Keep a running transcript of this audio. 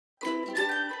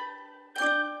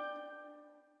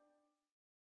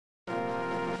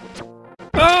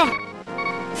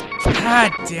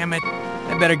God damn it.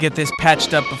 I better get this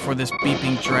patched up before this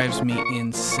beeping drives me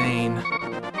insane.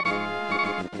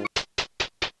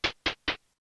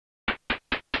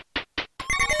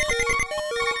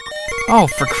 Oh,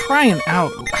 for crying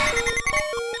out.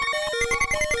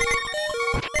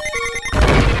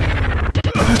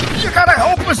 You gotta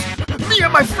help us! Me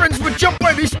and my friends were jumped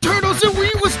by these turtles and we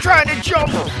was trying to jump!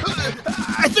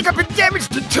 I think I've been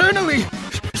damaged internally!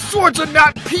 Swords are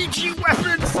not PG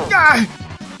weapons!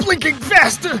 Blinking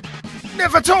faster!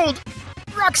 Never told!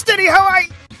 Rocksteady how I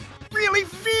really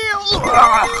feel!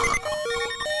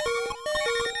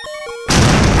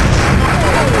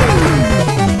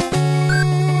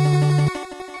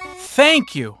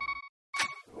 Thank you!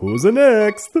 Who's the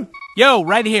next? Yo,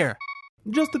 right here!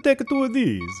 Just to take two of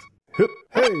these. Here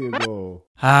you go.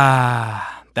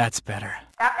 Ah, that's better.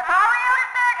 Dr. Mario is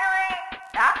surgery!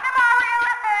 Dr. Mario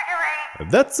is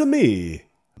surgery! That's me,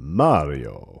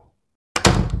 Mario.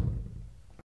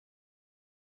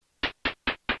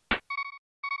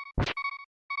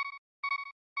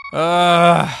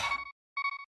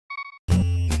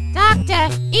 Doctor,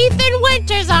 Ethan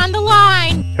Winter's on the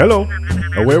line. Hello.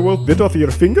 A werewolf bit off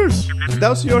your fingers?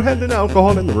 Douse your hand in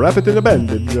alcohol and wrap it in a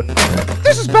bandage.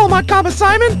 This is Belmont Common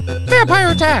Simon. Vampire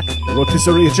attack.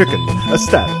 Rotisserie chicken. A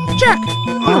stab. Check.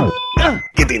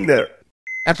 Get in there.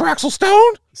 And for Axel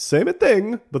Stone? Same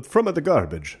thing, but from the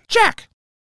garbage. Check.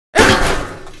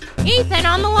 Ethan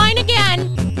on the line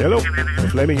again. Hello.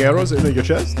 Flaming arrows in your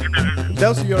chest?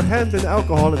 Douse your hand in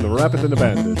alcohol and wrap it in a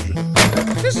bandage.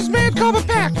 This is Mad Common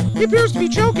Pack. He appears to be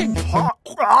choking.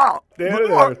 There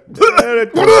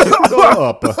it goes. Go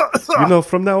up. You know,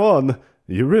 from now on,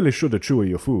 you really should chew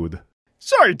your food.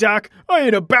 Sorry, Doc. I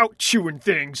ain't about chewing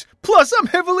things. Plus, I'm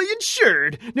heavily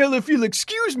insured. Now, if you'll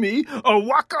excuse me,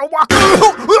 waka waka.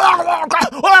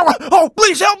 Oh,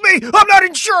 please help me! I'm not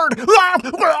insured!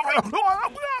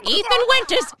 Ethan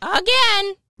Winters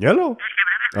again. Hello.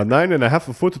 A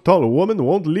 9.5 foot tall woman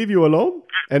won't leave you alone?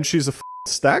 And she's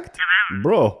stacked?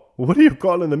 Bro, what are you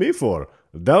calling me for?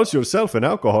 Douse yourself in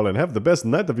alcohol and have the best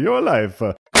night of your life.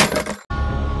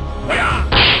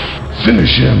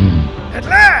 Finish him. At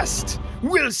last!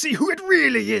 We'll see who it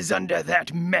really is under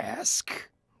that mask.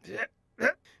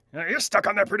 You're stuck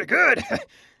on there pretty good.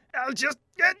 I'll just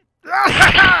get...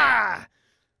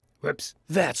 Whoops.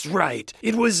 That's right.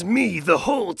 It was me the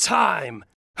whole time.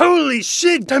 Holy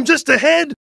shit, I'm just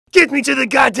ahead. Get me to the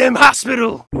goddamn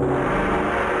hospital.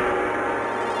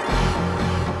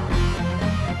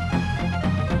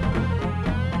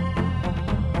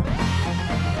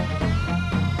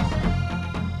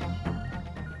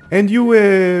 And you,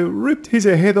 ripped his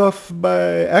head off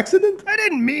by accident? I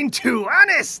didn't mean to,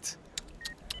 honest.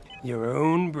 Your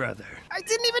own brother. I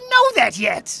didn't even know that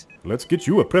yet. Let's get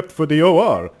you prepped for the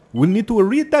OR. We'll need to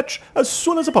reattach as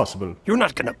soon as possible. You're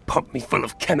not gonna pump me full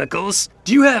of chemicals.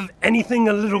 Do you have anything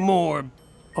a little more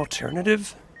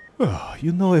alternative? Oh,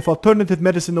 you know, if alternative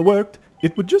medicine worked,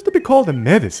 it would just be called a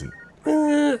medicine.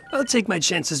 I'll take my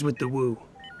chances with the woo.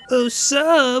 Oh,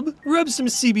 sub, rub some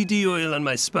CBD oil on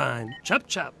my spine. Chop,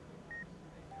 chop.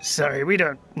 Sorry, we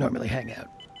don't normally hang out.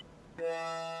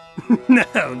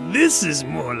 Now, this is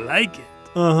more like it.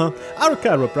 Uh-huh. Our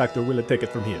chiropractor will take it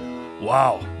from here.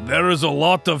 Wow, there is a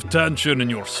lot of tension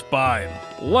in your spine.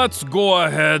 Let's go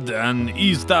ahead and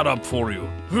ease that up for you.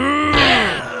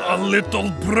 A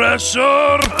little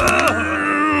pressure.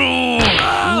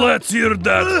 Let's hear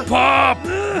that pop.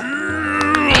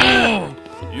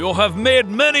 You have made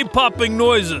many popping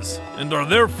noises, and are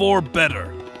therefore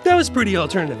better. That was pretty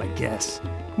alternative, I guess.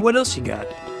 What else you got?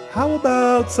 How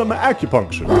about some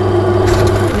acupuncture?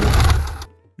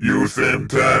 Use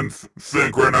intense,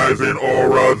 synchronizing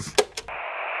auras.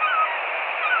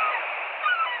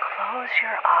 Close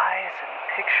your eyes and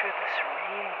picture the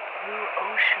serene blue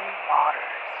ocean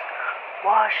waters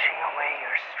washing away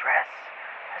your stress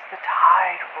as the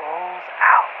tide rolls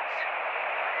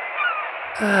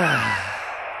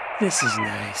out. This is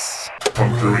nice.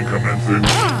 Puncturing commencing.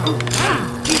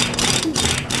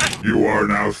 You are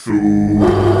now soothed.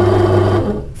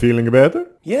 Feeling better?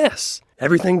 Yes.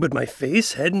 Everything but my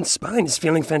face, head, and spine is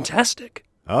feeling fantastic.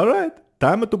 All right.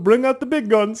 Time to bring out the big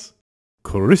guns.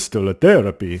 Crystal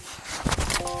therapy.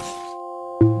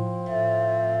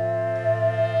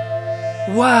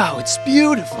 Wow, it's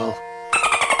beautiful.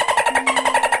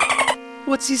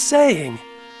 What's he saying?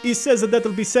 He says that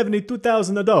that'll be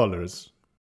 $72,000.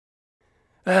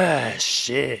 Ah,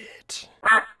 shit.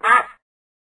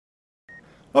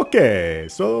 Okay,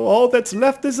 so all that's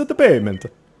left is the payment.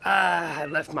 I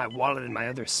left my wallet in my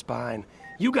other spine.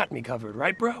 You got me covered,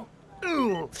 right, bro?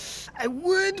 Ooh, I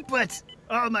would, but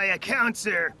all my accounts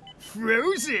are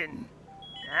frozen.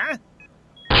 Huh?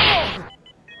 Oh,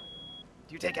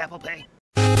 Do you take Apple Pay?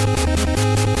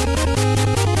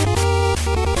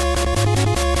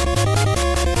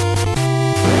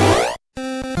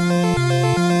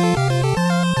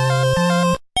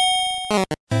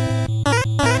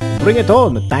 Bring it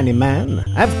on, tiny man.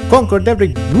 I've conquered every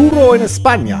bureau in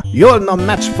España. You're no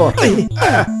match for...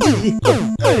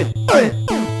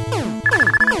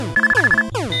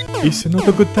 It's not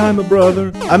a good time,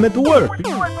 brother. I'm at work.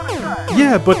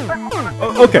 Yeah, but...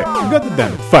 okay, god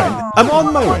damn it, fine. I'm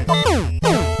on my way.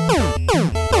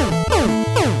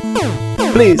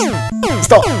 Please,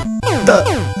 stop the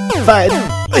fight.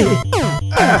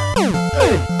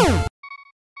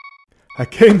 I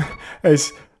came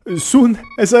as soon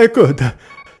as I could.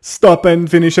 Stop and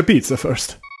finish a pizza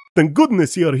first. Thank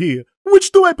goodness you're here.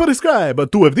 Which do I prescribe?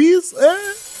 2 of these?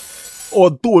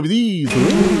 Or 2 of these?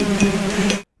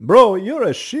 Bro, you're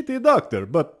a shitty doctor,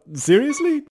 but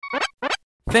seriously?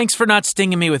 Thanks for not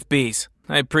stinging me with bees.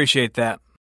 I appreciate that.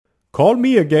 Call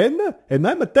me again, and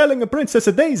I'm telling Princess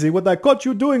Daisy what I caught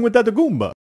you doing with that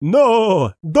Goomba.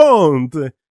 No, don't.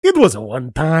 It was a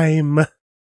one time.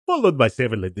 Followed by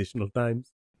several additional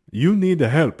times. You need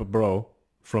help, bro.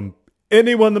 From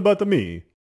anyone but me.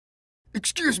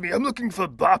 Excuse me, I'm looking for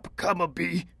Bop,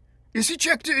 B. Is he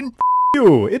checked in?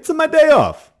 You, it's my day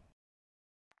off.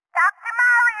 Dr.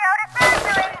 Mario to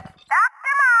surgery!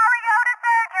 Dr. Mario to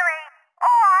surgery!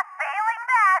 Or, failing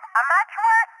that, a much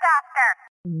worse doctor.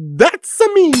 That's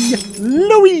me,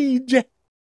 Luigi.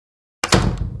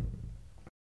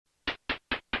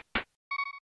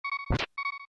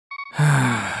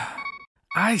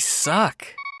 I suck.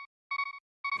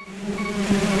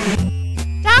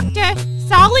 Doctor,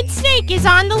 Solid Snake is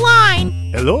on the line.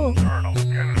 Hello?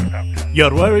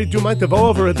 You're worried you might have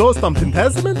overdosed on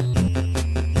Pentazmin?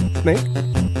 Snake?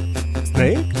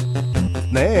 Snake?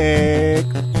 Snake?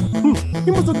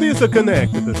 He must have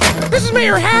disconnected. This is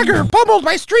Mayor Hager, pummeled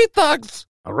by street thugs.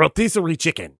 A rotisserie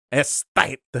chicken.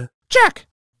 Estate. Check.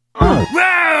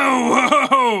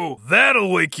 Whoa!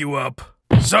 That'll wake you up.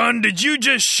 Son, did you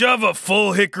just shove a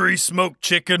full hickory smoked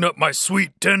chicken up my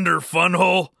sweet tender fun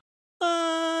hole?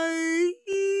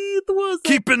 It was...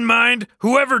 Keep in mind,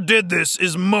 whoever did this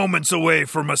is moments away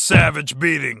from a savage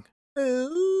beating.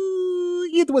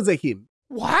 It was a him.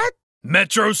 What?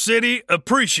 Metro City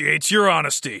appreciates your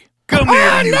honesty. Come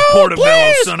here, you no, Portobello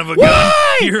please! son of a Why?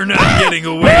 gun. You're not getting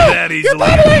away that easily. You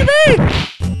don't believe me!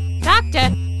 Doctor,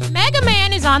 Mega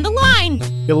Man is on the line.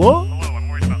 Hello?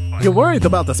 You're worried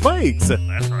about the spikes.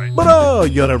 That's right.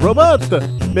 But you're a robot.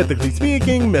 Medically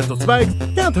speaking, metal spikes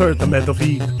can't hurt the metal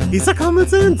feet. It's a common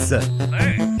sense.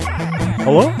 Hey.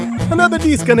 Hello? Another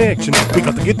disconnection. We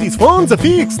got to get these phones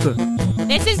fixed.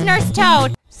 This is Nurse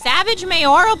Toad. Savage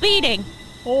mayoral beating.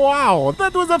 Wow,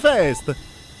 that was a fast.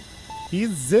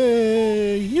 He's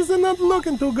not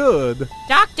looking too good.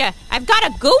 Doctor, I've got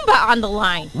a Goomba on the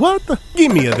line. What?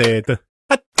 Give me a that.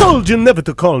 I told you never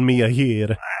to call me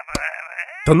here.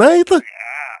 Tonight?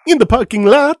 In the parking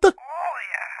lot?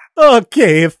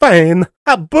 Okay, fine.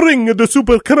 I'll bring the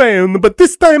super crown, but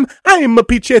this time I'm a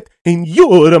Peachette and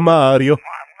you're a Mario.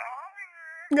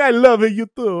 I love you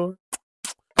too.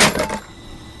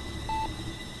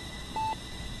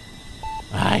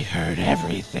 I heard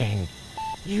everything.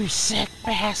 You sick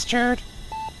bastard.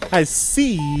 I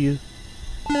see.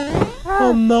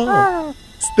 Oh no.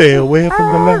 Stay away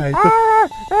from the light.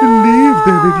 Believe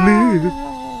that it lives.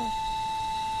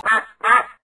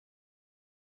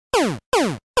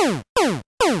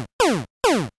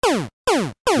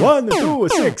 1, 2,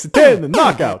 6, 10,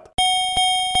 knockout.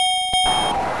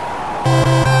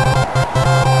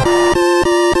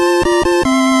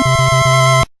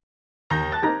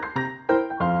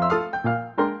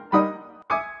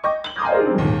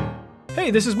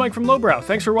 Hey, this is Mike from Lowbrow.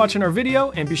 Thanks for watching our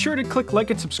video, and be sure to click like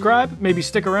and subscribe. Maybe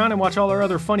stick around and watch all our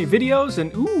other funny videos,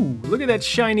 and ooh, look at that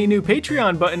shiny new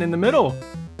Patreon button in the middle.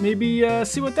 Maybe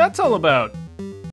see what that's all about.